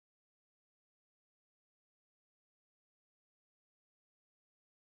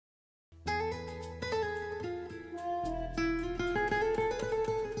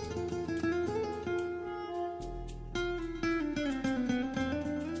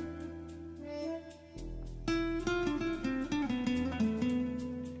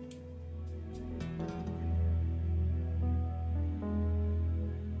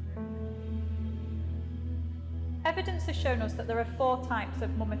Evidence has shown us that there are 4 types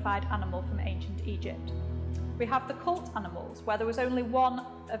of mummified animal from ancient Egypt. We have the cult animals, where there was only one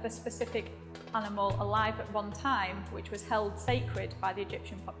of a specific animal alive at one time, which was held sacred by the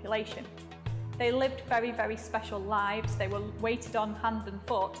Egyptian population. They lived very, very special lives. They were waited on hand and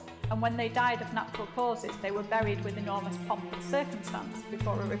foot, and when they died of natural causes, they were buried with enormous pomp and circumstance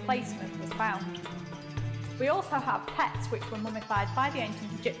before a replacement was found. We also have pets which were mummified by the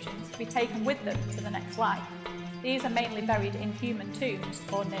ancient Egyptians to be taken with them to the next life. These are mainly buried in human tombs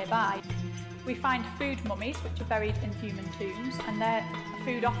or nearby. We find food mummies which are buried in human tombs, and they're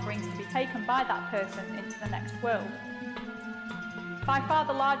food offerings to be taken by that person into the next world. By far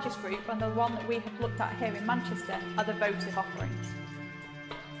the largest group, and the one that we have looked at here in Manchester, are the votive offerings.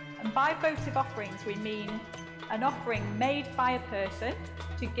 And by votive offerings we mean an offering made by a person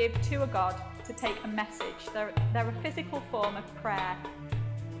to give to a god to take a message. They're a physical form of prayer.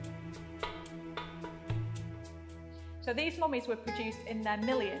 So these mummies were produced in their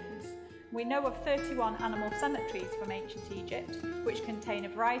millions. We know of 31 animal cemeteries from ancient Egypt, which contain a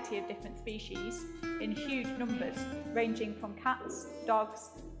variety of different species in huge numbers, ranging from cats, dogs,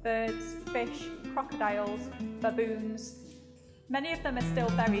 birds, fish, crocodiles, baboons. Many of them are still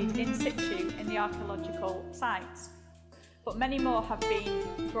buried in situ in the archaeological sites, but many more have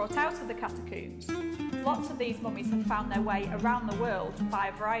been brought out of the catacombs. Lots of these mummies have found their way around the world by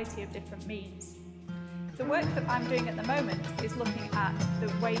a variety of different means. The work that I'm doing at the moment is looking at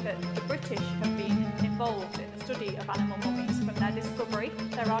the way that the British have been involved in the study of animal mummies, from their discovery,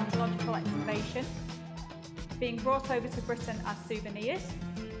 their archaeological excavation, being brought over to Britain as souvenirs,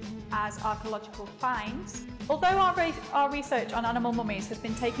 as archaeological finds. Although our research on animal mummies has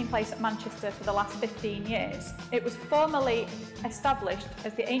been taking place at Manchester for the last 15 years, it was formally established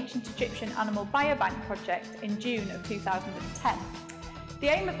as the Ancient Egyptian Animal Biobank project in June of 2010. The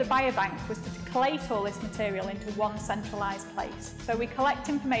aim of the Biobank was to collate all this material into one centralised place. So we collect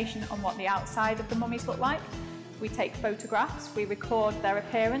information on what the outside of the mummies look like, we take photographs, we record their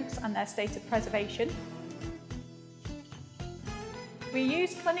appearance and their state of preservation. We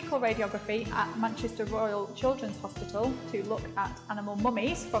use clinical radiography at Manchester Royal Children's Hospital to look at animal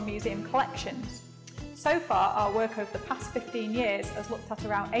mummies from museum collections. So far, our work over the past 15 years has looked at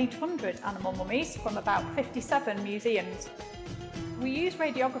around 800 animal mummies from about 57 museums. We use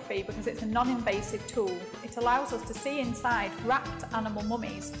radiography because it's a non-invasive tool. It allows us to see inside wrapped animal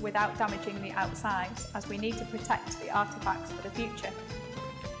mummies without damaging the outsides, as we need to protect the artefacts for the future.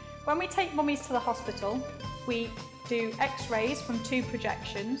 When we take mummies to the hospital, we do X-rays from 2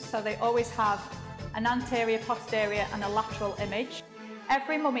 projections, so they always have an anterior, posterior and a lateral image.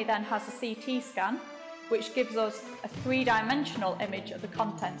 Every mummy then has a CT scan, which gives us a 3-dimensional image of the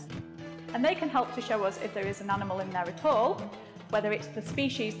contents. And they can help to show us if there is an animal in there at all, whether it's the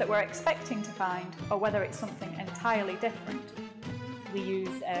species that we're expecting to find, or whether it's something entirely different. We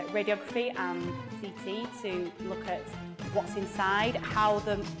use radiography and CT to look at what's inside, how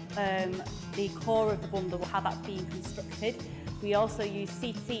the core of the bundle, how that's being constructed. We also use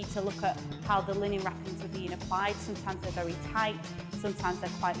CT to look at how the linen wrappings are being applied. Sometimes they're very tight, sometimes they're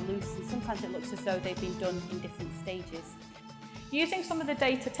quite loose, and sometimes it looks as though they've been done in different stages. Using some of the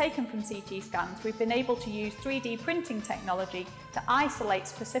data taken from CT scans, we've been able to use 3D printing technology to isolate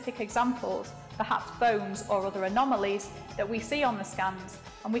specific examples, perhaps bones or other anomalies that we see on the scans,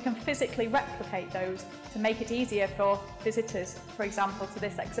 and we can physically replicate those to make it easier for visitors, for example, to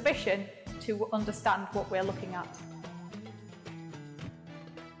this exhibition, to understand what we're looking at.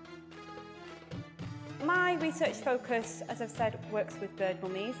 My research focus, as I've said, works with bird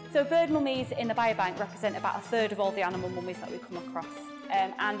mummies. So bird mummies in the Biobank represent about 1/3 of all the animal mummies that we come across,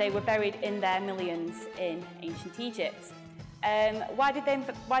 and they were buried in their millions in ancient Egypt. Why did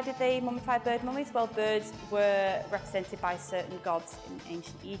they mummify bird mummies? Well, birds were represented by certain gods in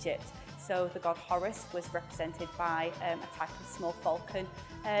ancient Egypt. So the god Horus was represented by a type of small falcon.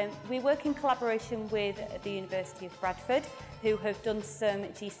 We work in collaboration with the University of Bradford, who have done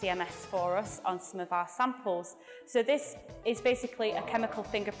some GCMS for us on some of our samples. So this is basically a chemical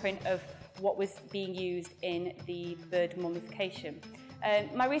fingerprint of what was being used in the bird mummification.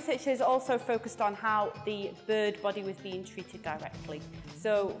 My research has also focused on how the bird body was being treated directly.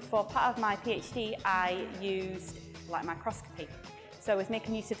 So for part of my PhD, I used light microscopy. So I was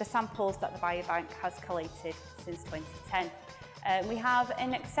making use of the samples that the Biobank has collated since 2010. We have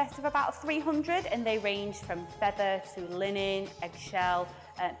in excess of about 300, and they range from feather to linen, eggshell,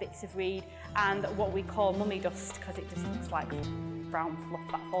 bits of reed, and what we call mummy dust, because it just looks like brown fluff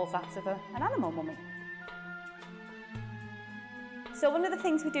that falls out of an animal mummy. So one of the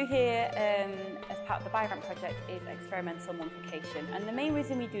things we do here as part of the Biobank project is experimental mummification, and the main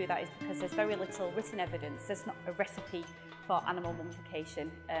reason we do that is because there's very little written evidence. There's not a recipe for animal mummification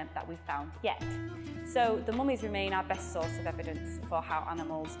that we've found yet. So the mummies remain our best source of evidence for how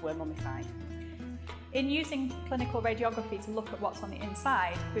animals were mummified. In using clinical radiography to look at what's on the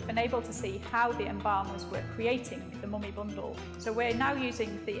inside, we've been able to see how the embalmers were creating the mummy bundle. So we're now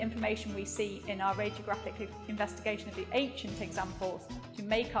using the information we see in our radiographic investigation of the ancient examples to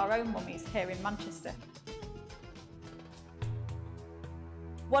make our own mummies here in Manchester.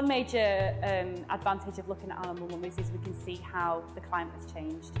 One major advantage of looking at animal mummies is we can see how the climate has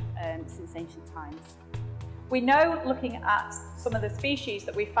changed since ancient times. We know, looking at some of the species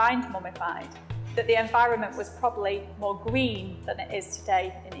that we find mummified, that the environment was probably more green than it is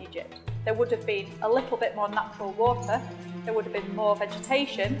today in Egypt. There would have been a little bit more natural water, there would have been more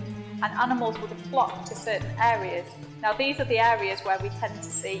vegetation, and animals would have flocked to certain areas. Now these are the areas where we tend to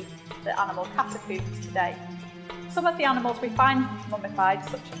see the animal catacombs today. Some of the animals we find mummified,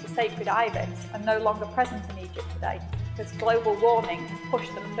 such as the sacred ibex, are no longer present in Egypt today because global warming has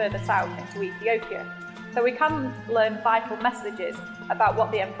pushed them further south into Ethiopia. So we can learn vital messages about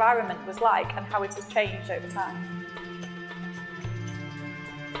what the environment was like and how it has changed over time.